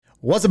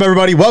What's up,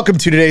 everybody? Welcome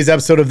to today's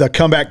episode of the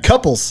Comeback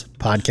Couples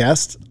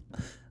podcast.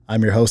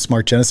 I'm your host,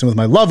 Mark Jennison, with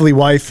my lovely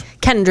wife,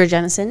 Kendra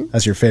Jennison.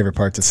 That's your favorite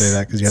part to say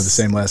that because you have the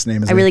same last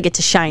name as me. I really get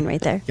to shine right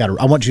there.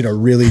 I want you to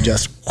really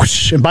just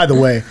whoosh. And by the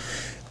way,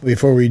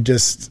 before we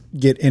just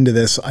get into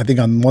this, I think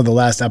on one of the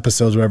last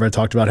episodes, wherever I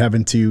talked about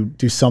having to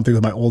do something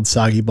with my old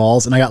soggy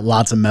balls, and I got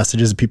lots of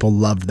messages. People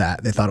loved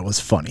that. They thought it was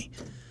funny.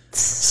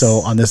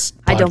 So on this,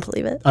 I don't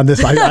believe it. On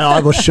this, I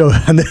will show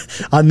on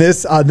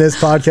this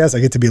podcast. I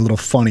get to be a little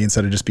funny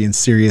instead of just being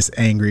serious,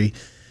 angry,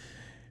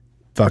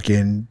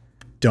 fucking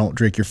don't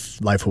drink your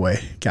life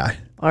away guy.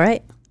 All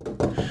right.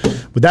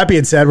 With that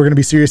being said, we're going to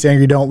be serious,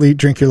 angry, don't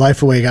drink your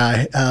life away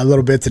guy a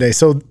little bit today.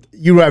 So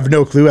you have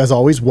no clue, as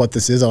always, what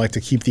this is. I like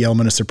to keep the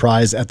element of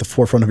surprise at the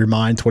forefront of your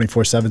mind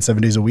 24/7, 7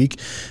 days a week,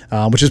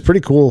 which is pretty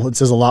cool. It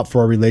says a lot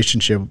for our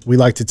relationship. We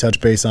like to touch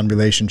base on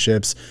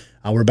relationships.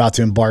 We're about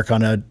to embark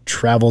on a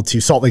travel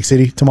to Salt Lake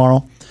City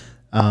tomorrow.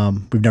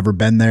 We've never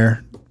been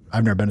there.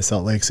 I've never been to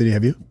Salt Lake City.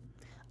 Have you?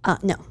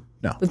 No.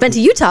 No. We've been to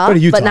Utah,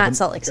 but not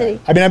Salt Lake City.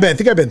 I mean, I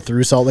think I've been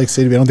through Salt Lake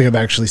City, but I don't think I've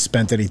actually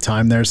spent any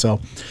time there.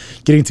 So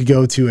getting to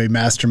go to a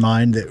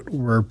mastermind that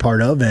we're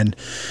part of and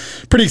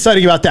pretty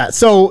exciting about that.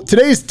 So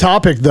today's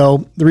topic,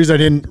 though, the reason I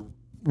didn't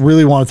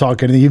really want to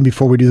talk anything, even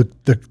before we do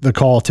the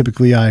call,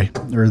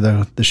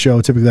 the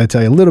show, typically I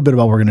tell you a little bit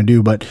about what we're going to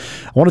do, but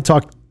I want to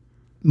talk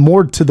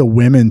more to the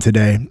women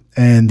today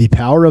and the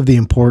power of the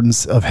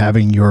importance of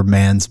having your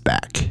man's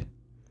back.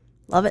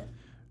 Love it.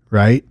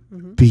 Right?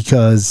 Mm-hmm.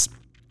 Because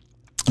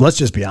let's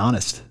just be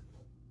honest.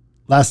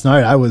 Last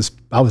night I was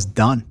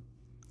done.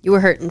 You were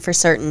hurting for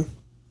certain.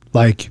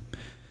 Like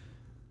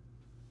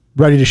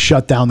ready to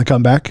shut down the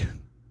comeback.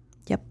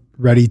 Yep.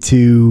 Ready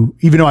to,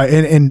 even though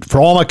and for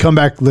all my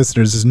comeback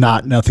listeners, is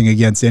nothing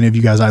against any of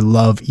you guys. I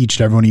love each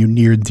and every one of you,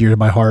 near and dear to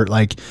my heart.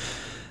 Like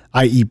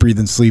I eat, breathe,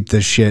 and sleep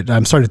this shit.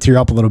 I'm starting to tear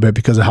up a little bit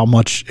because of how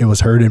much it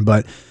was hurting.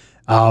 But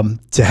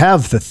to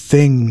have the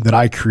thing that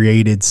I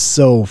created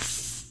so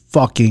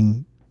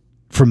fucking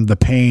from the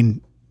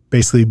pain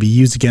basically be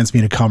used against me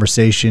in a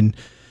conversation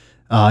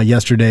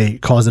yesterday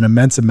caused an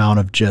immense amount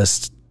of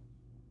just,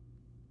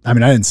 I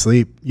mean, I didn't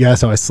sleep. You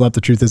asked how I slept.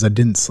 The truth is I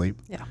didn't sleep.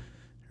 Yeah.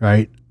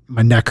 Right?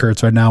 My neck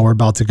hurts right now. We're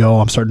about to go.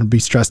 I'm starting to be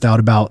stressed out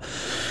about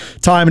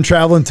time and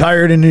travel and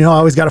tired. And, I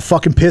always got to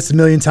fucking piss a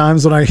million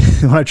times when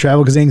I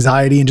travel because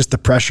anxiety and just the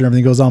pressure,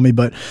 everything goes on me.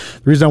 But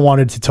the reason I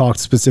wanted to talk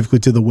specifically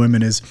to the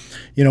women is,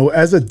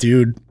 as a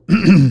dude,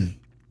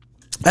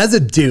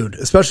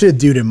 especially a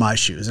dude in my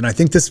shoes. And I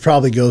think this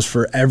probably goes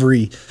for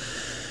every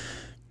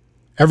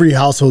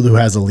household who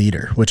has a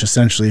leader, which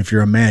essentially, if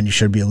you're a man, you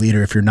should be a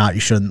leader. If you're not,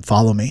 you shouldn't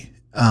follow me.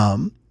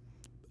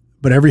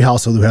 But every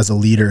household who has a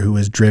leader who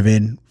is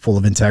driven, full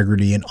of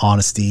integrity and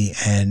honesty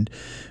and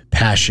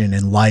passion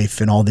and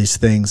life and all these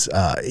things,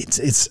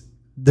 there's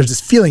this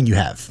feeling you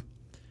have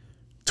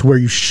to where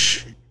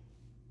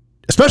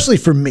especially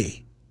for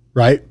me,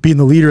 right? Being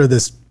the leader of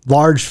this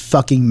large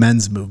fucking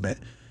men's movement,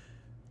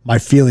 my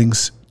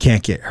feelings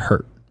can't get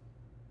hurt.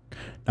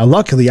 Now,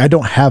 luckily, I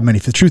don't have many.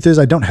 The truth is,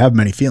 I don't have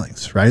many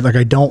feelings, right? Like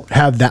I don't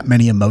have that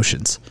many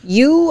emotions.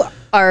 You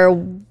are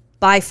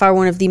by far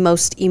one of the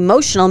most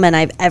emotional men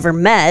I've ever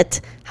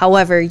met.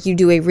 However, you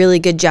do a really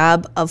good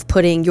job of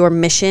putting your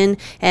mission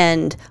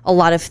and a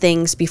lot of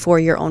things before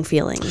your own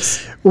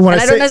feelings. Well,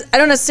 I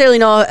don't necessarily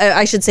know.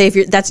 I should say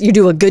you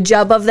do a good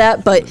job of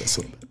that, but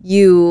there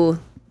you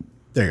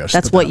go.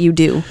 That's what you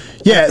do.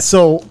 Yeah.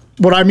 So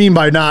what I mean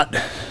by not.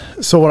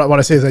 So what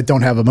I say is I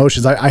don't have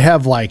emotions. I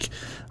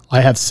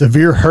have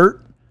severe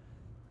hurt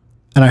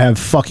and I have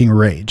fucking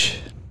rage.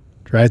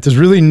 Right. There's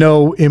really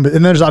no, and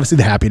then there's obviously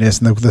the happiness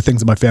and the things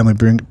that my family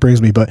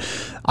brings me, but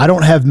I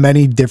don't have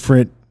many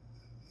different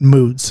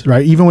moods,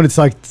 right? Even when it's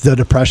like the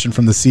depression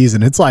from the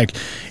season, it's like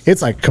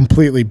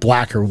completely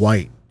black or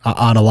white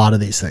on a lot of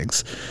these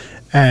things.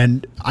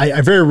 And I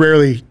very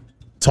rarely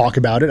talk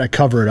about it. I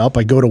cover it up.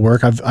 I go to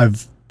work.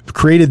 I've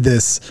created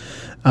this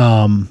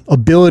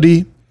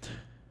ability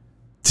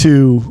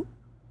to,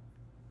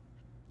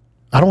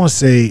 I don't want to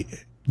say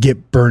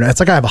get burnout. It's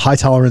like I have a high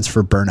tolerance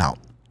for burnout.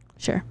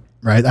 Sure.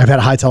 Right. I've had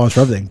a high tolerance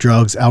for everything,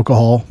 drugs,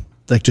 alcohol,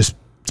 like just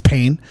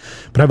pain,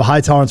 but I have a high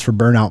tolerance for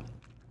burnout.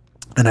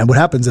 And what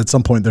happens at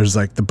some point, there's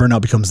like the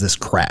burnout becomes this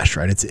crash,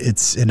 right?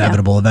 It's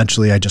inevitable. Yeah.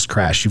 Eventually I just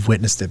crash. You've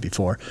witnessed it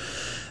before.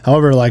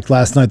 However, like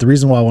last night, the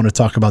reason why I want to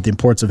talk about the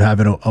importance of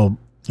having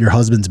your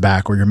husband's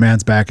back or your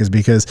man's back is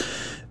because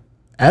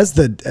as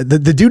the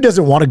dude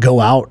doesn't want to go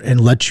out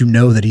and let you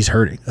know that he's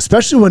hurting,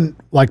 especially when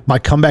like my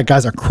comeback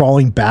guys are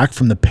crawling back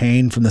from the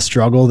pain, from the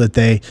struggle that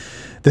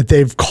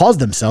they've caused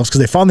themselves because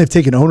they finally have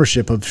taken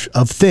ownership of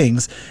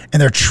things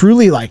and they're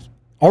truly like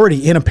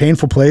already in a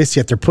painful place,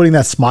 yet they're putting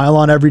that smile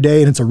on every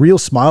day and it's a real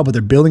smile, but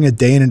they're building it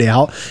day in and day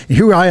out. And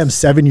here I am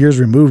 7 years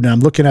removed and I'm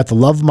looking at the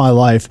love of my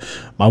life,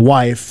 my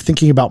wife,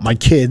 thinking about my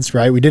kids,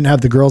 right? We didn't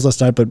have the girls last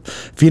night, but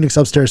Phoenix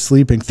upstairs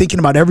sleeping, thinking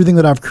about everything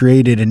that I've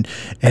created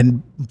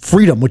and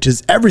freedom, which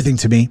is everything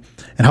to me,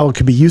 and how it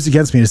could be used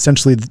against me and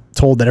essentially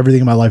told that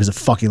everything in my life is a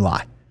fucking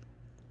lie.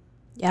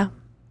 Yeah,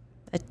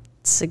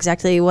 it's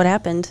exactly what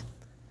happened.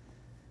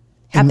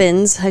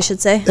 Happens, I should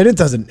say. And it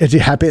doesn't. It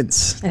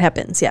happens. It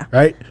happens, yeah.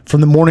 Right?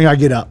 From the morning I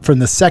get up, from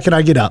the second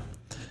I get up,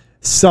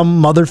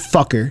 some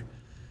motherfucker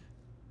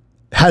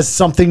has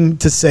something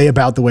to say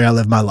about the way I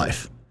live my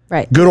life.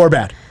 Right. Good or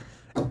bad.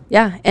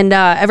 Yeah. And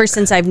ever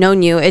since I've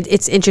known you,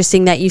 it's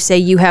interesting that you say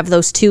you have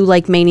those two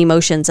like main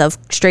emotions of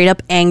straight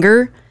up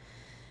anger.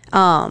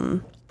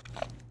 And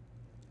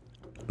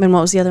what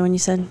was the other one you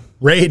said?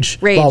 Rage.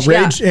 Rage, Well,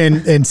 rage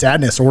and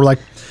sadness. Or like,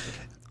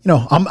 you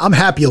know, I'm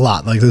happy a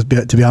lot. Like,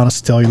 to be honest,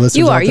 to tell you listeners,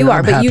 you out there, are,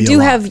 I'm but happy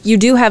you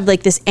do have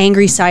like this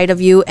angry side of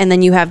you, and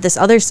then you have this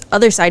other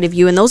side of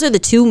you, and those are the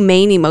two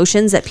main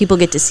emotions that people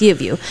get to see of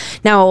you.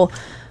 Now,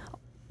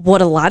 what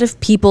a lot of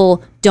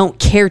people don't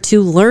care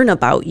to learn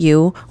about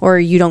you, or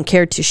you don't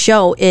care to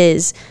show,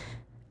 is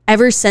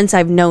ever since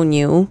I've known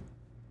you,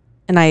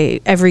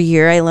 and every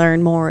year I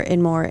learn more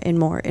and more and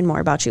more and more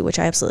about you, which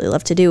I absolutely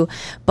love to do.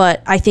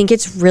 But I think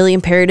it's really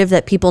imperative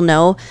that people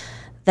know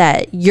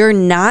that you're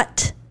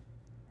not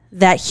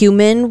that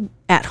human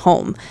at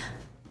home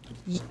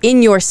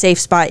in your safe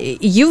spot.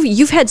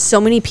 You've had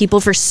so many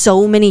people for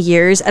so many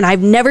years, and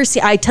I've never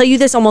seen, I tell you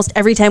this almost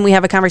every time we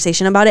have a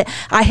conversation about it,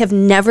 I have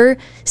never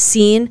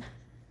seen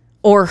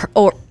or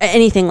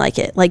anything like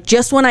it. Like,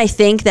 just when I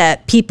think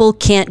that people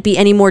can't be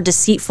any more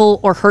deceitful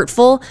or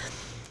hurtful,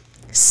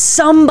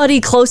 somebody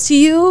close to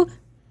you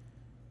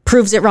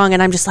proves it wrong,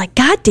 and I'm just like,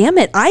 God damn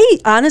it, I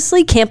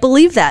honestly can't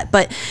believe that.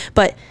 But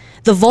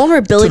the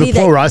vulnerability to the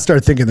point where I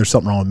started thinking there's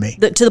something wrong with me.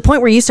 To the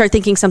point where you start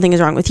thinking something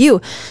is wrong with you.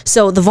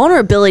 So the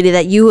vulnerability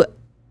that you,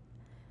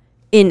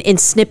 in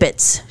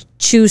snippets,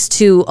 choose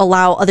to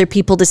allow other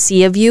people to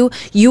see of you,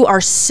 you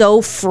are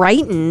so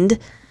frightened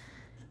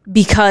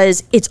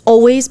because it's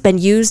always been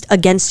used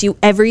against you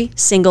every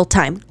single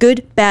time.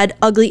 Good, bad,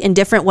 ugly,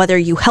 indifferent, whether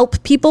you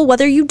help people,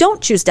 whether you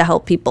don't choose to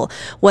help people,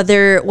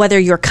 whether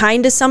you're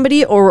kind to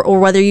somebody or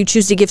whether you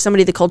choose to give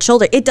somebody the cold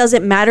shoulder. It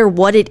doesn't matter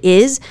what it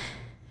is.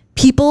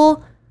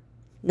 People...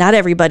 Not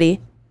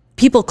everybody.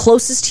 People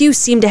closest to you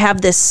seem to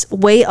have this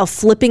way of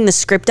flipping the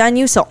script on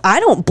you. So I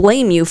don't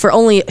blame you for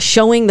only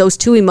showing those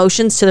two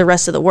emotions to the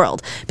rest of the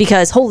world,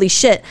 because holy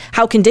shit,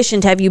 how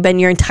conditioned have you been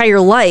your entire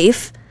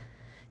life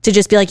to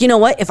just be like, you know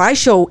what? If I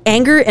show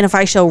anger and if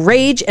I show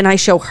rage and I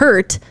show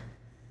hurt,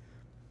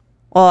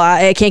 well,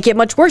 I can't get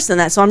much worse than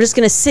that. So I'm just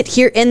going to sit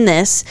here in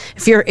this.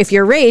 If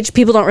you're rage,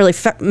 people don't really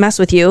mess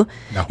with you.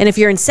 No. And if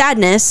you're in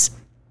sadness,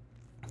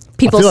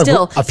 people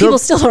still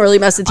don't really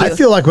mess with you. I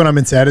feel like when I'm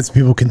in sadness,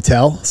 people can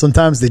tell.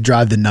 Sometimes they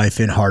drive the knife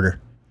in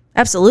harder.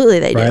 Absolutely,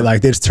 they do.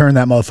 Like, they just turn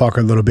that motherfucker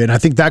a little bit. And I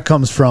think that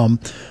comes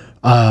from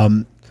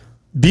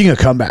being a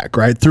comeback,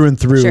 right? Through and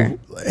through. Sure.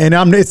 And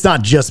it's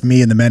not just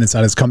me and the men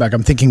inside his comeback.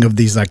 I'm thinking of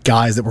these like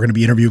guys that we're going to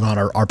be interviewing on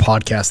our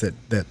podcast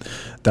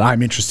that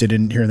I'm interested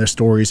in hearing their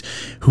stories,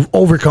 who've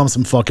overcome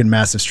some fucking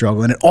massive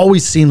struggle. And it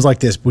always seems like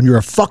this when you're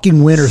a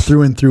fucking winner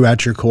through and through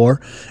at your core,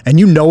 and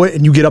you know it,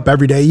 and you get up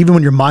every day, even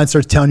when your mind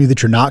starts telling you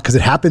that you're not, because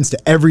it happens to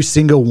every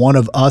single one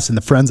of us and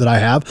the friends that I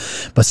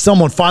have. But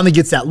someone finally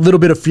gets that little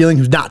bit of feeling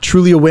who's not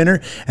truly a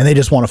winner, and they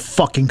just want to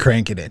fucking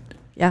crank it in.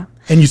 Yeah.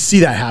 And you see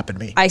that happen to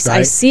me. I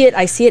see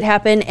it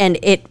happen, and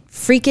it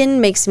freaking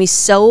makes me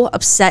so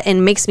upset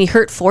and makes me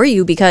hurt for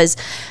you, because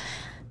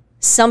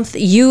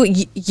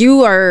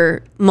you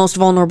are most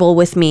vulnerable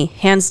with me,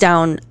 hands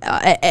down.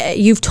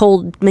 You've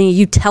told me,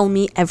 you tell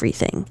me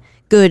everything.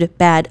 Good,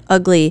 bad,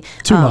 ugly.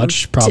 Too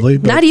much, probably.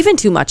 Not even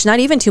too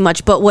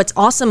much. But what's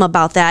awesome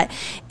about that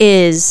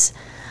is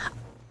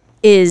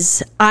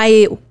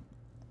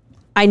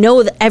I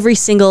know that every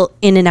single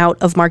in and out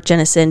of Mark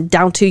Jennison,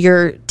 down to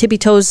your tippy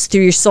toes,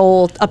 through your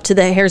soul, up to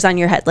the hairs on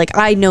your head. Like,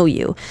 I know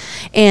you.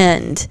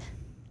 And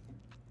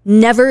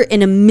never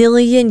in a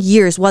million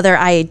years, whether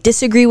I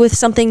disagree with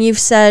something you've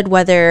said,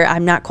 whether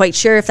I'm not quite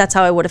sure if that's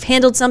how I would have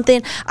handled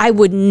something, I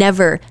would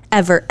never,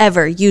 ever,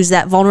 ever use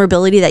that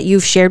vulnerability that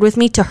you've shared with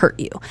me to hurt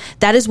you.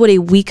 That is what a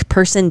weak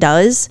person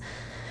does.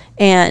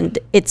 And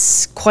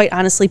it's quite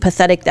honestly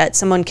pathetic that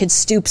someone could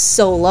stoop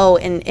so low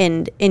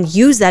and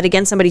use that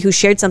against somebody who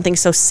shared something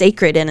so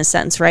sacred, in a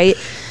sense, right?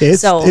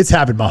 It's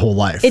happened my whole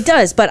life. It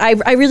does, but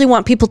I really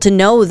want people to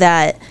know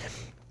that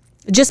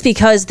just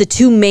because the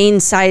two main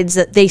sides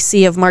that they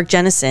see of Mark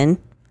Jennison,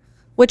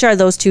 which are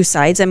those two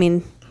sides, I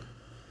mean,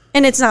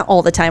 and it's not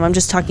all the time, I'm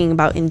just talking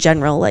about in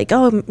general, like,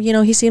 oh, you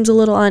know, he seems a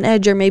little on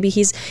edge, or maybe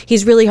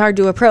he's really hard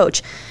to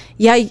approach.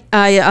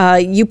 Yeah,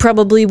 you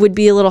probably would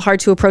be a little hard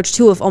to approach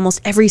too if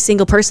almost every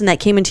single person that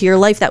came into your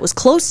life that was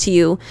close to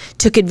you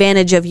took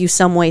advantage of you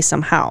some way,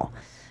 somehow.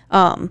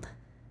 And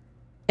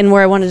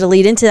where I wanted to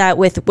lead into that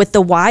with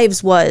the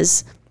wives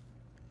was,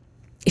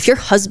 if your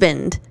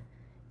husband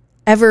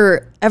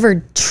ever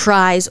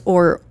tries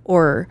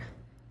or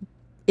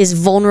is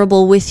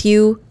vulnerable with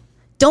you,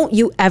 don't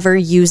you ever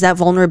use that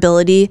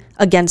vulnerability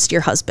against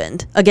your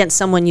husband, against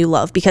someone you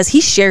love, because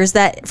he shares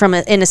that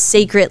in a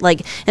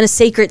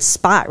sacred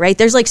spot, right?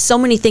 There's like so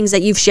many things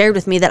that you've shared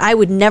with me that I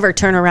would never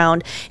turn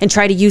around and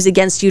try to use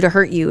against you to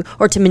hurt you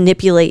or to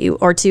manipulate you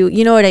or to,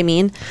 you know what I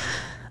mean?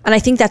 And I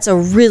think that's a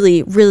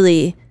really,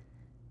 really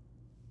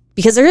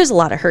because there is a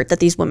lot of hurt that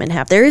these women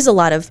have. There is a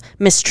lot of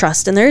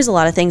mistrust and there is a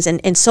lot of things.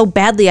 And so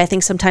badly, I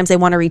think sometimes they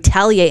want to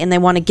retaliate and they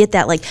want to get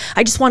that, like,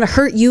 I just want to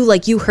hurt you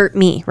like you hurt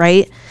me,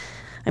 right?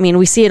 I mean,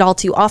 we see it all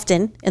too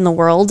often in the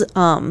world.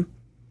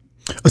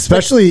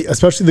 Especially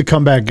the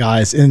comeback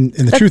guys. And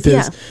the truth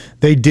is,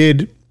 they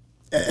did,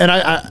 and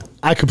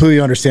I completely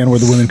understand where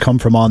the women come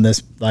from on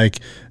this. Like,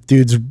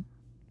 dudes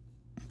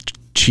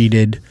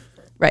cheated.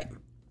 Right.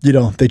 You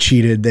know, they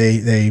cheated.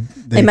 They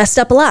messed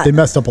up a lot. They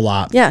messed up a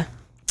lot. Yeah.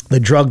 They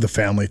drugged the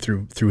family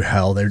through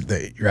hell.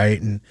 They right,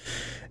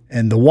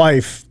 and the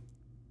wife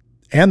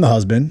and the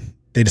husband,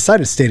 they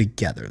decided to stay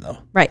together though.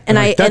 Right, and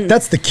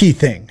that's the key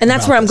thing. And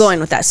that's where I'm going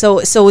with that. So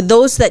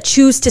those that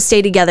choose to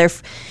stay together,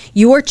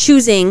 you are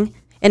choosing,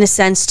 in a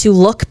sense, to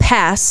look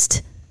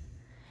past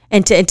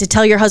and to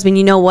tell your husband,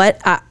 you know what,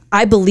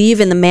 I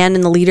believe in the man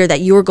and the leader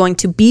that you are going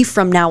to be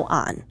from now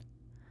on.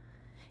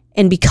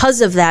 And because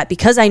of that,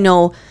 because I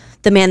know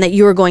the man that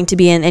you are going to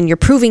be in, and you're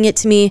proving it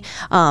to me,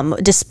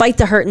 despite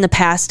the hurt in the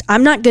past,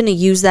 I'm not going to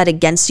use that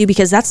against you,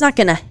 because that's not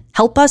going to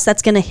help us.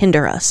 That's going to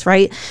hinder us,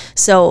 right?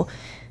 So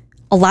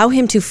allow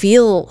him to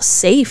feel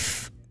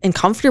safe and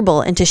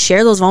comfortable and to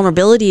share those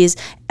vulnerabilities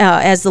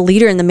as the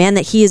leader and the man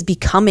that he is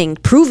becoming,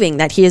 proving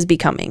that he is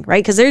becoming,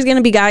 right? Because there's going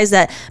to be guys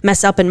that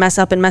mess up.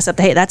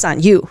 Hey, that's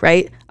on you,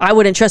 right? I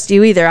wouldn't trust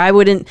you either. I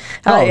wouldn't.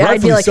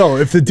 I'd be like, so.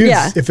 If a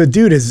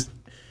dude is,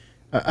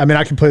 I mean,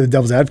 I can play the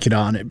devil's advocate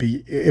on it, but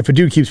if a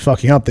dude keeps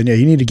fucking up, then yeah,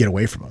 you need to get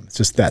away from him. It's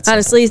just that simple.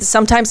 Honestly,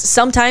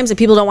 sometimes, and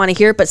people don't want to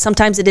hear it, but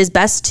sometimes it is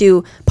best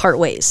to part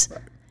ways,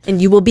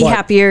 and you will be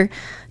happier.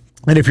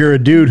 And if you're a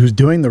dude who's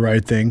doing the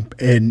right thing,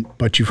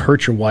 but you've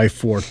hurt your wife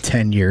for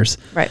 10 years,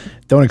 right?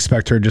 Don't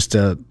expect her just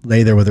to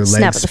lay there with her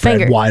legs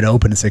spread wide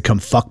open and say, "Come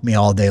fuck me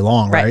all day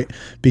long," right?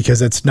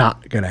 Because it's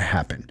not going to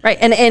happen, right?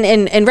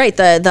 And right,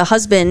 the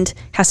husband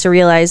has to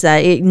realize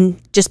that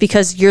just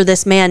because you're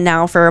this man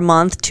now for a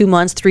month, 2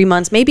 months, 3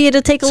 months, maybe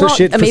it'll take for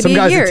maybe some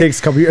guys a year. It takes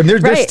a couple years, and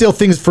there's still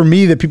things for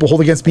me that people hold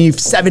against me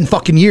 7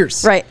 fucking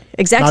years, right?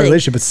 Exactly. Not a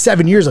relationship, but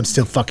 7 years, I'm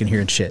still fucking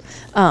hearing shit.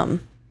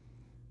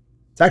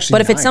 Actually,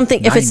 but if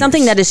it's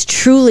something that is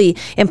truly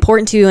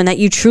important to you and that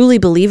you truly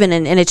believe in,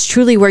 and it's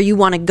truly where you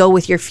want to go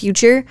with your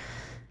future,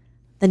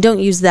 then don't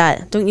use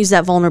that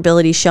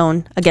vulnerability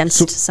shown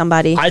against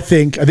somebody. I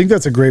think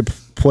that's a great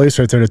place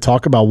right there to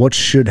talk about what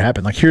should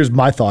happen. Like, here's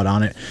my thought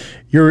on it.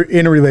 You're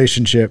in a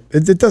relationship.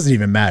 It doesn't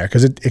even matter,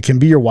 because it can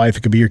be your wife,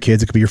 it could be your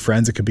kids, it could be your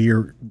friends, it could be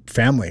your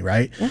family,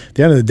 right? Yeah. At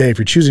the end of the day, if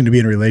you're choosing to be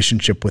in a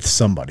relationship with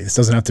somebody, this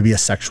doesn't have to be a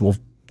sexual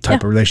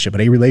type of relationship,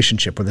 but a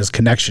relationship where there's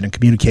connection and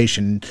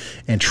communication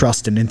and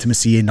trust and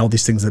intimacy and all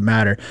these things that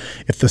matter.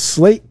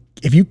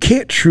 If you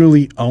can't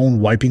truly own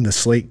wiping the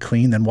slate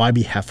clean, then why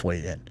be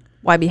halfway in?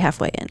 Why be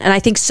halfway in? And I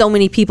think so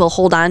many people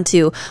hold on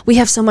to, we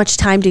have so much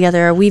time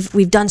together,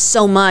 we've done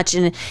so much,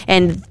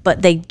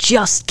 but they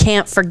just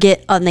can't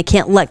forget and they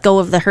can't let go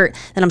of the hurt.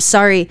 And I'm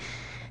sorry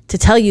to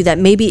tell you that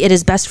maybe it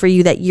is best for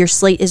you that your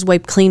slate is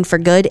wiped clean for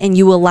good, and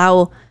you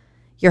allow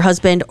your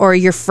husband or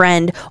your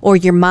friend or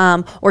your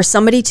mom or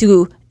somebody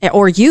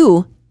or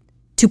you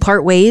to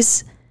part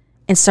ways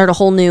and start a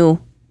whole new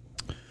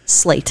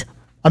slate.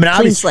 I mean,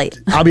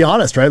 I'll be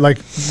honest, right? Like,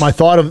 my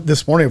thought of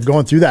this morning of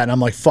going through that, and I'm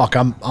like, fuck,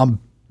 I'm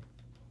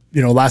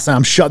last night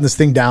I'm shutting this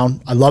thing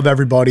down. I love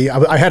everybody.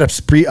 I had a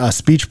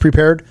speech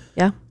prepared.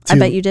 Yeah, I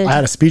bet you did. I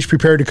had a speech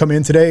prepared to come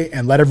in today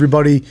and let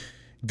everybody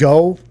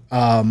go.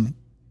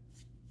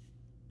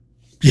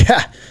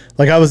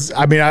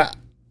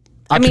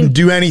 I can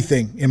do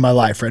anything in my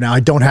life right now.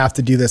 I don't have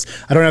to do this.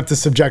 I don't have to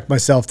subject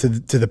myself to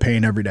the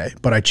pain every day,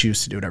 but I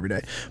choose to do it every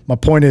day. My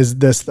point is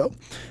this, though.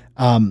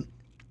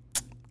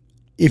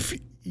 If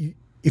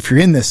you're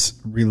in this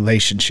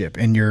relationship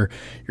and you're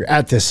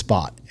at this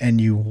spot and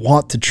you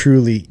want to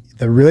truly,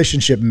 the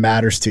relationship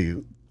matters to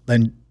you,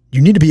 then you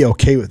need to be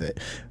okay with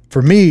it.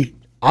 For me,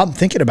 I'm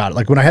thinking about it.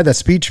 Like, when I had that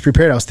speech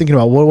prepared, I was thinking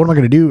about what am I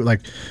going to do?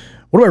 Like,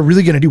 what am I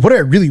really going to do? What do I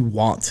really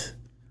want?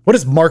 What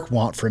does Mark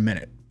want for a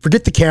minute?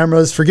 Forget the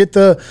cameras, forget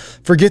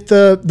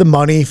the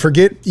money,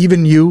 forget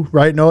even you,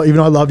 right? No, even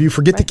though I love you,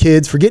 forget the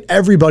kids, forget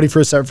everybody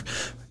for a second.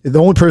 The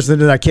only person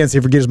that I can't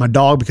say forget is my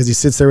dog, because he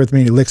sits there with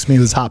me and he licks me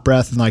with his hot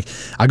breath, and like,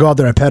 I go out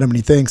there and I pet him and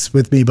he thinks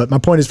with me. But my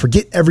point is,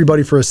 forget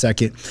everybody for a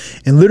second,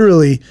 and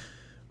literally,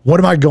 what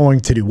am I going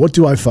to do? What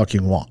do I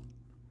fucking want?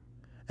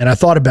 And I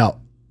thought about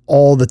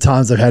all the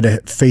times I've had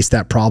to face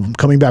that problem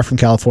coming back from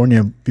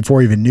California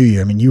before I even knew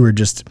you. I mean, you were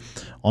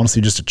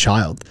honestly just a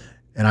child,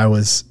 and I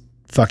was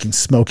fucking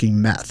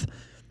smoking meth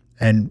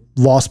and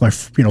lost my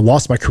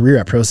career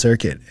at Pro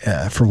Circuit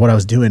for what I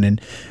was doing.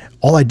 And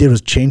all I did was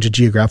change the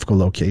geographical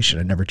location.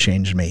 I never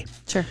changed me.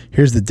 Sure.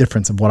 Here's the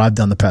difference of what I've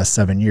done the past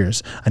 7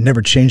 years. I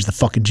never changed the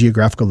fucking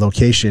geographical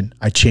location.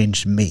 I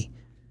changed me.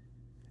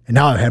 And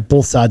now I've had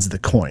both sides of the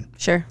coin.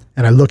 Sure.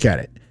 And I look at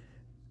it.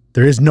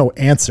 There is no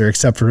answer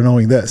except for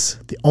knowing this.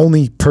 The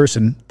only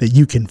person that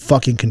you can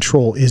fucking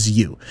control is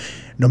you.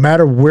 No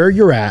matter where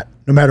you're at,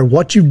 no matter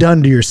what you've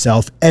done to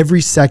yourself,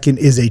 every second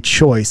is a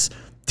choice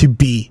to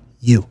be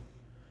you.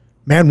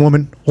 Man,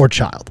 woman, or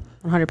child.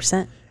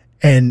 100%.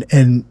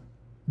 And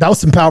that was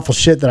some powerful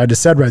shit that I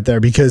just said right there,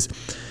 because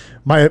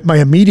my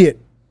immediate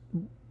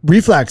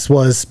reflex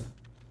was,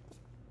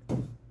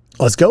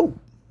 let's go.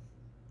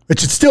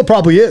 Which it still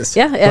probably is.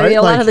 Yeah, I mean,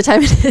 a lot of the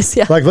time it is.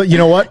 Yeah. Like, you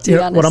know what?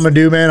 What I'm going to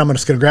do, man, I'm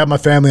just going to grab my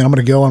family and I'm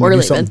going to go and I'm going to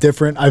do something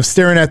different. I've been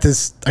staring at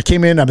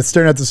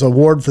this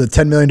award for the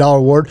 $10 million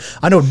award.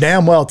 I know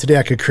damn well today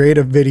I could create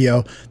a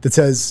video that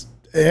says,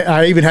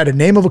 I even had a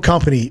name of a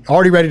company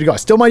already ready to go. I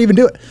still might even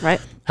do it.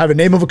 Right. Have a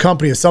name of a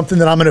company of something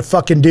that I'm going to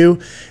fucking do.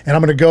 And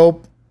I'm going to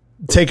go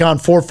take on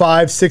 4,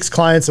 5, 6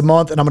 clients a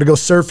month. And I'm going to go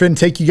surfing,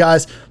 take you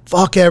guys,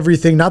 fuck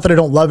everything. Not that I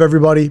don't love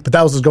everybody, but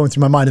that was just going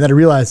through my mind. And then I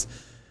realized,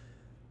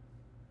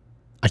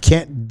 I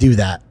can't do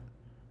that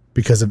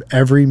because of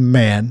every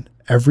man,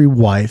 every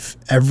wife,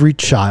 every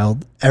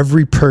child,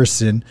 every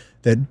person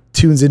that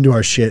tunes into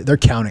our shit. They're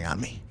counting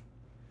on me.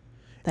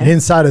 And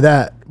inside of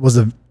that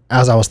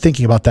as I was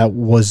thinking about that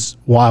was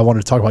why I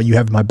wanted to talk about you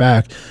having my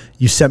back.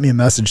 You sent me a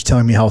message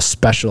telling me how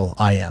special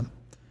I am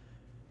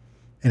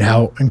and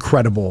how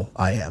incredible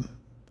I am.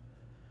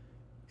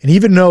 And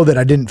even though that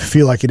I didn't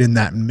feel like it in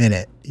that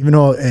minute, even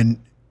though, and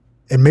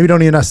maybe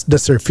don't even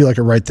necessarily feel like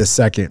it right this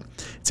second,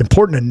 it's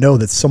important to know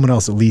that someone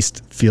else at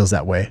least feels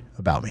that way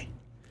about me.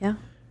 Yeah.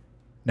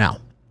 Now,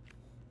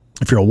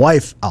 if you're a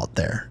wife out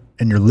there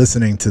and you're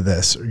listening to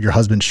this, or your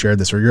husband shared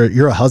this, or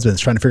you're a husband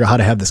that's trying to figure out how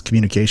to have this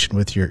communication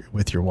with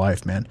your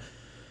wife, man,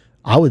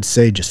 I would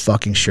say just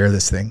fucking share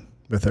this thing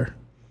with her.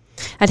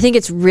 I think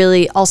it's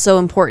really also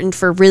important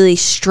for really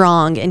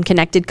strong and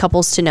connected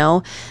couples to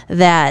know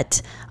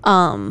that,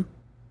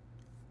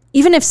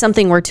 even if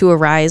something were to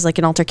arise, like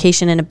an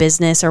altercation in a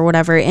business or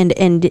whatever,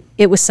 and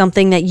it was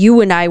something that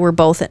you and I were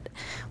both at,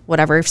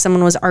 whatever, if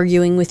someone was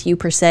arguing with you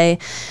per se,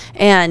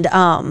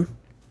 and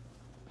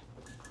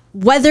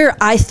whether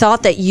I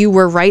thought that you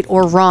were right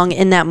or wrong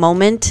in that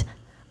moment,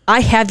 I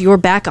have your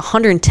back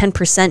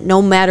 110%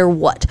 no matter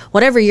what.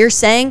 Whatever you're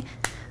saying,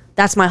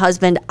 that's my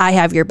husband. I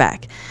have your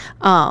back.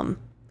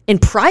 In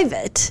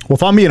private. Well,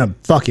 if I'm being a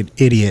fucking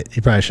idiot,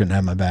 you probably shouldn't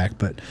have my back,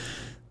 but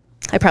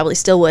I probably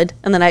still would.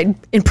 And then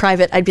in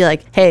private, I'd be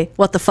like, hey,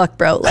 what the fuck,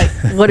 bro? Like,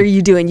 what are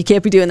you doing? You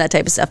can't be doing that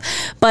type of stuff.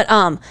 But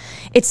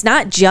it's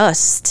not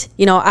just,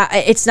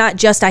 it's not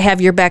just I have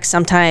your back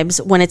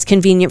sometimes when it's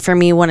convenient for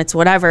me, when it's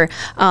whatever.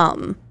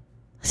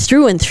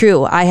 Through and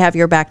through, I have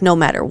your back no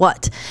matter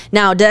what.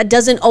 Now, that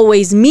doesn't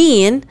always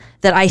mean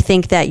that I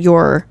think that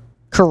you're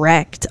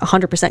correct,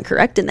 100%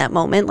 correct in that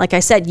moment. Like I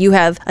said, you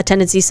have a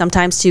tendency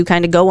sometimes to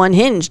kind of go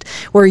unhinged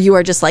where you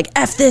are just like,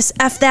 F this,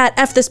 F that,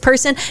 F this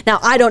person. Now,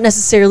 I don't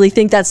necessarily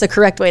think that's the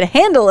correct way to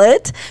handle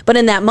it, but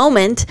in that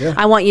moment,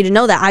 I want you to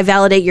know that I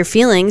validate your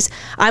feelings.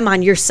 I'm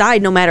on your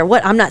side no matter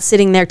what. I'm not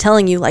sitting there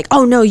telling you like,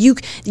 oh no,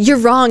 you're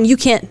wrong. You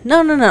can't.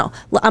 No.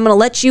 I'm going to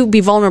let you be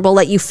vulnerable,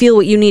 let you feel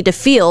what you need to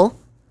feel,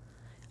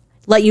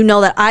 let you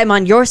know that I'm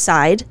on your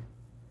side.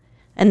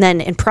 And then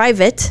in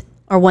private,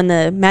 or when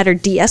the matter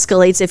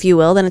de-escalates, if you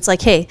will, then it's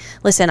like, hey,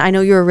 listen, I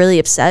know you were really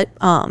upset.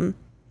 I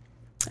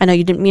know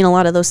you didn't mean a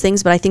lot of those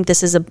things, but I think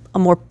this is a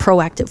more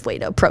proactive way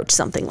to approach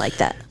something like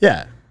that.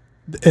 Yeah.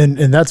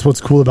 And that's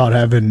what's cool about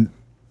having,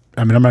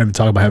 I'm not even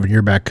talking about having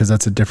your back because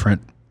that's a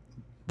different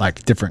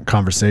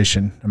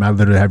conversation. I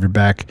literally have your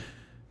back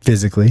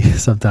physically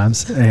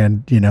sometimes.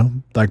 And,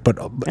 I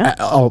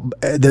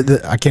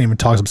can't even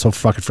talk. I'm so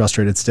fucking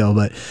frustrated still,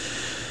 but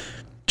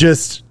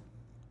just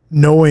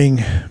knowing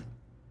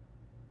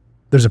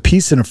there's a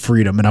peace and a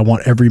freedom, and I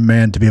want every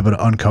man to be able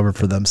to uncover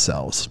for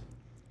themselves.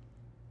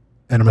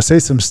 And I'm going to say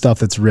some stuff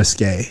that's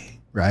risque,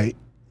 right?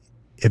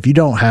 If you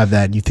don't have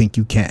that and you think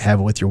you can't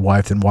have it with your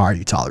wife, then why are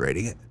you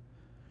tolerating it?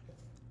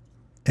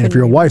 And if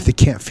you're a wife that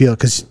can't feel,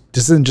 because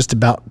this isn't just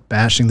about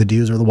bashing the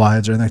dudes or the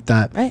wives or anything like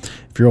that. Right.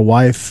 If you're a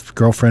wife,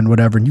 girlfriend,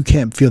 whatever, and you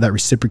can't feel that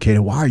reciprocated,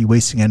 why are you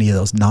wasting any of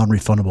those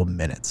non-refundable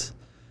minutes?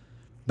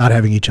 Not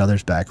having each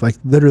other's back. Like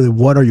literally,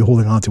 what are you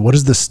holding on to? What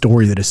is the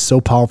story that is so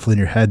powerful in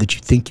your head that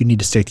you think you need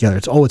to stay together?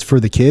 It's for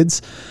the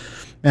kids.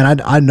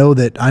 And I know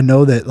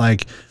that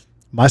like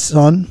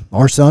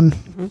our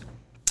son,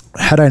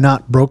 had I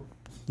not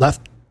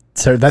left,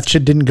 so that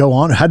shit didn't go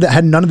on.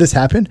 Had none of this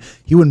happened,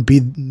 he wouldn't be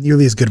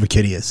nearly as good of a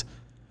kid he is.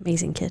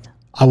 Amazing kid.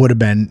 I would have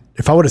been,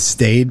 if I would have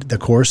stayed the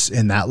course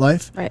in that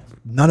life, right,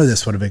 none of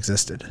this would have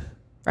existed.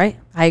 Right.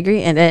 I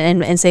agree.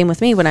 And same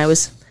with me when I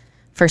was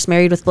first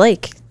married with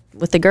Blake.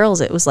 With the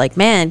girls, it was like,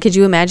 man, could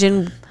you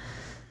imagine?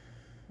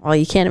 Well,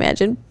 you can't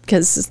imagine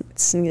because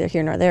it's neither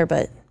here nor there,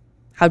 but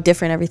how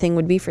different everything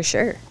would be for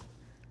sure.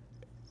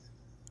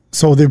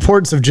 So the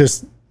importance of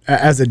just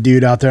as a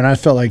dude out there, and I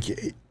felt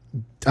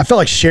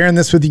like sharing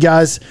this with you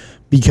guys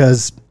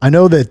because I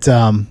know that,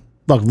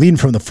 look, leading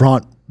from the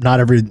front,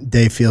 not every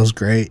day feels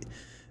great.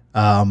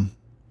 I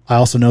I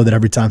also know that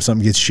every time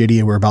something gets shitty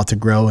and we're about to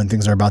grow and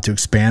things are about to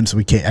expand. So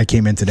I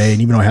came in today, and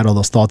even though I had all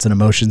those thoughts and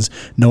emotions,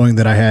 knowing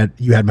that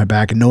you had my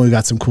back, and knowing we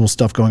got some cool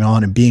stuff going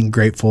on, and being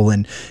grateful,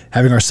 and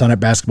having our son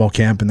at basketball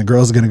camp, and the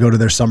girls are going to go to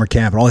their summer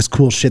camp, and all this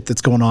cool shit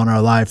that's going on in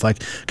our life.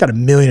 Like, got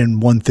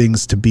 1,000,001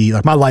 things to be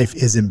like. My life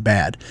isn't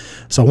bad.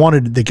 So I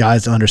wanted the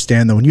guys to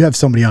understand that when you have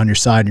somebody on your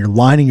side and you're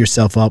lining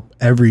yourself up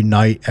every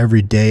night,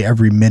 every day,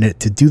 every minute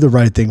to do the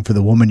right thing for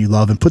the woman you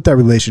love and put that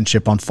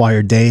relationship on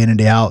fire day in and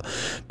day out,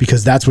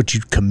 because that's what you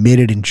committed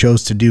and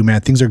chose to do,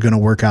 man, things are going to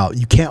work out.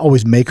 You can't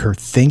always make her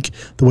think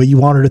the way you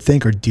want her to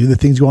think or do the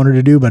things you want her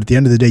to do, but at the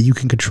end of the day, you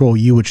can control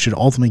you, which should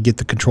ultimately get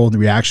the control and the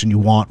reaction you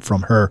want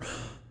from her,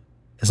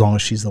 as long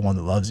as she's the one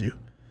that loves you.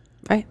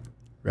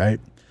 Right.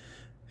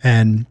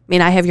 And I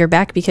mean, I have your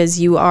back because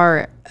you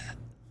are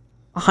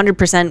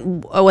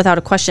 100% without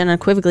a question,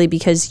 unequivocally,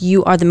 because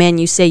you are the man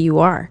you say you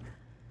are.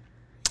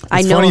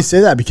 It's funny you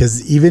say that,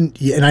 because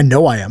and I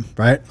know I am,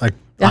 right? Like,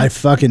 yeah. I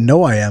fucking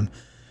know I am.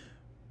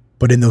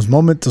 But in those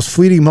moments, those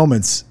fleeting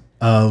moments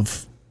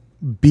of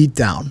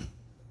beatdown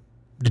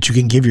that you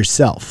can give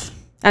yourself.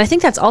 And I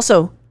think that's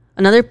also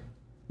another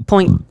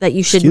point that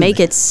you should make.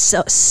 It's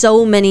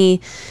so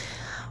many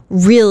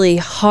really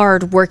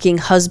hard working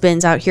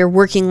husbands out here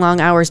working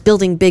long hours,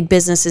 building big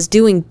businesses,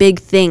 doing big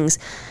things.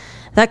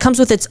 That comes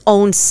with its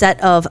own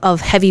set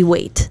of heavy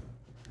weight.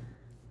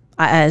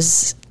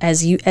 As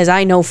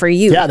I know for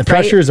you. Yeah, the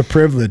pressure is a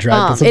privilege,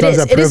 right? But sometimes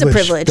it is a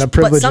privilege.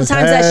 But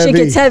sometimes that shit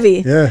gets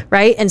heavy. Yeah.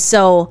 Right? And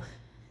so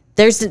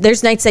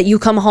there's nights that you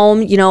come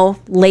home,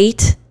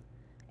 late,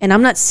 and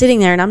I'm not sitting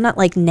there and I'm not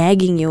like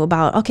nagging you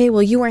about, okay,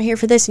 well, you weren't here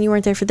for this and you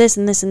weren't there for this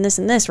and this and this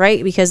and this,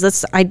 right? Because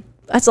that's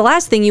the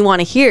last thing you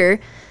want to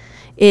hear,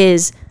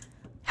 is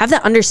have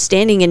that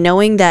understanding and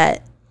knowing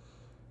that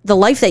the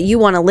life that you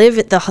want to live,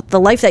 the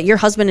life that your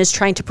husband is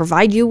trying to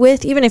provide you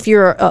with, even if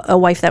you're a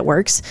wife that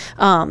works,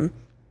 that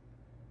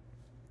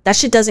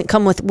shit doesn't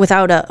come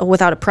without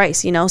a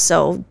price,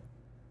 So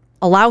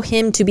allow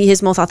him to be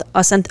his most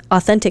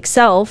authentic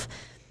self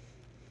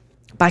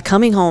by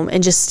coming home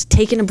and just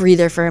taking a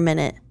breather for a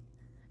minute.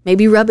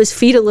 Maybe rub his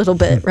feet a little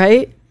bit,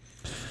 right?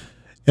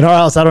 In our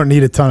house, I don't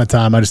need a ton of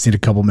time. I just need a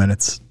couple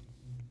minutes.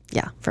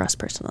 Yeah, for us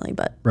personally,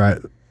 but right.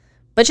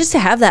 But just to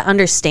have that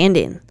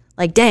understanding,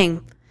 like,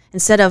 dang.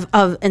 Instead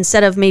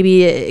of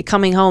maybe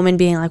coming home and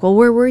being like, well,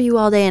 where were you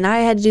all day? And I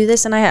had to do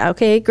this and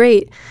okay,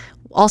 great.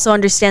 Also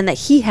understand that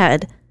he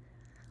had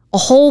a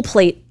whole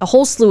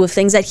slew of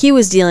things that he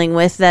was dealing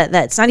with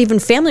that's not even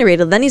family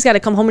related. Then he's got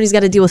to come home and he's got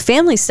to deal with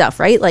family stuff,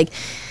 right? Like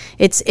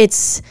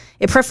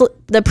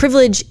the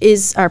privilege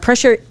is, our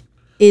pressure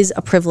is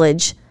a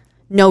privilege,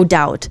 no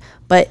doubt.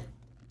 But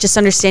just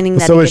understanding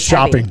that so is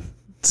shopping. Heavy.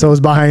 So is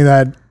buying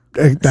that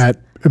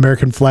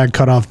American flag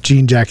cut off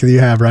jean jacket that you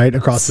have right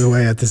across the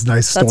way at this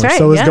nice store. Right,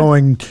 so is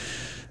going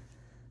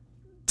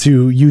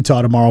to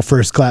Utah tomorrow,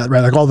 first class, right?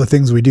 Like all the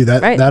things we do,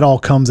 that all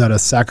comes at a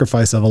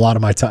sacrifice of a lot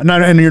of my time.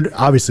 And you're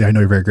obviously, I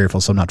know you're very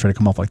grateful, so I'm not trying to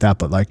come off like that,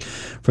 but like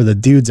for the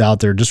dudes out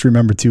there, just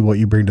remember too what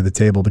you bring to the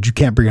table. But you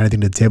can't bring anything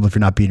to the table if you're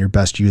not being your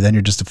best you. Then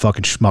you're just a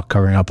fucking schmuck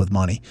covering up with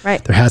money.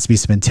 Right. There has to be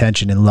some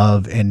intention and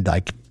love and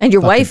like. And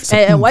your wife,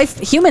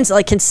 humans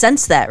like can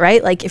sense that,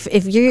 right? Like if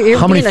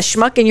you're being a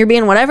schmuck and you're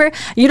being whatever,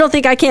 you don't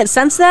think I can't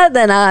sense that?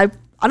 Then I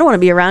don't want to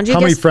be around you. How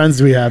many friends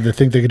do we have that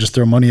think they could just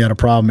throw money at a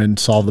problem and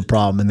solve the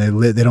problem, and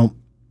they don't.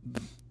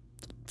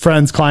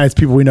 Friends, clients,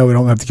 people we know, we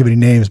don't have to give any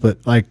names, but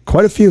like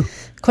quite a few.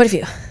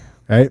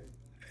 Right?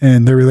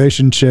 And their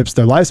relationships,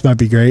 their lives might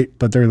be great,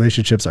 but their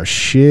relationships are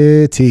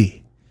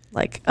shitty.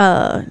 Like,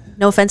 no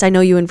offense, I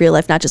know you in real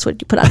life, not just what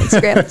you put on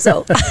Instagram.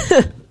 So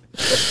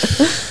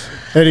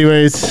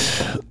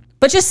anyways.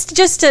 But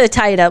just to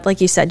tie it up,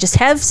 like you said, just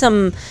have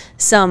some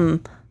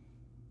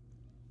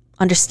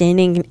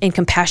understanding and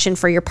compassion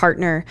for your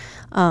partner.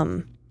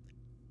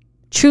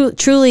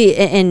 Truly,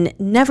 and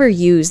never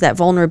use that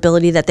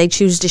vulnerability that they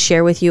choose to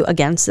share with you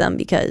against them,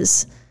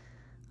 because,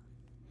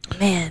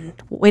 man,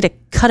 way to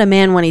cut a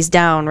man when he's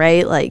down,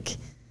 right? Like,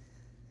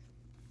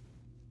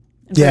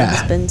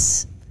 and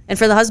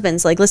for the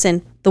husbands, like,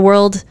 listen,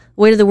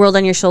 weight of the world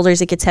on your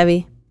shoulders, it gets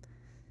heavy.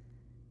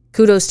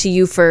 Kudos to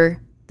you for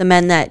the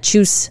men that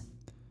choose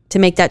to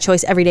make that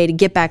choice every day to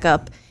get back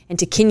up and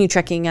to continue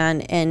trekking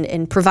on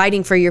and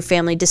providing for your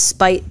family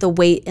despite the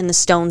weight and the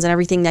stones and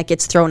everything that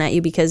gets thrown at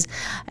you. Because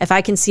if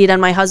I can see it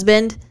on my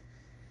husband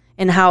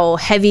and how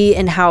heavy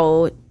and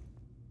how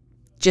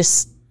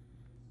just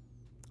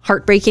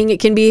heartbreaking it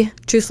can be,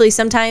 truthfully,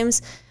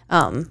 sometimes,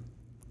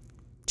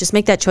 just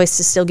make that choice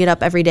to still get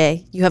up every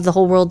day. You have the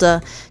whole world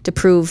to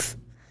prove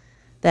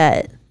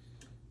that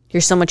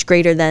you're so much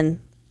greater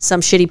than some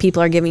shitty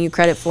people are giving you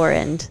credit for,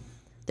 and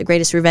the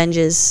greatest revenge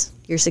is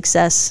your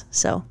success.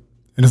 So.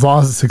 And as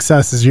long as the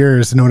success is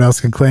yours, no one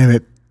else can claim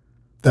it.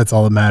 That's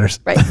all that matters.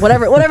 Right.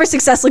 Whatever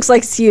success looks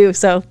like to you.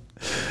 So.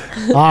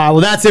 Well,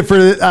 that's it for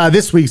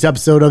this week's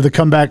episode of the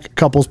Comeback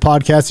Couples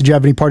Podcast. Did you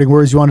have any parting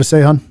words you wanted to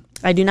say, hon?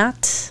 I do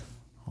not.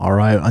 All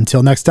right.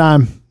 Until next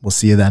time, we'll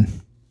see you then.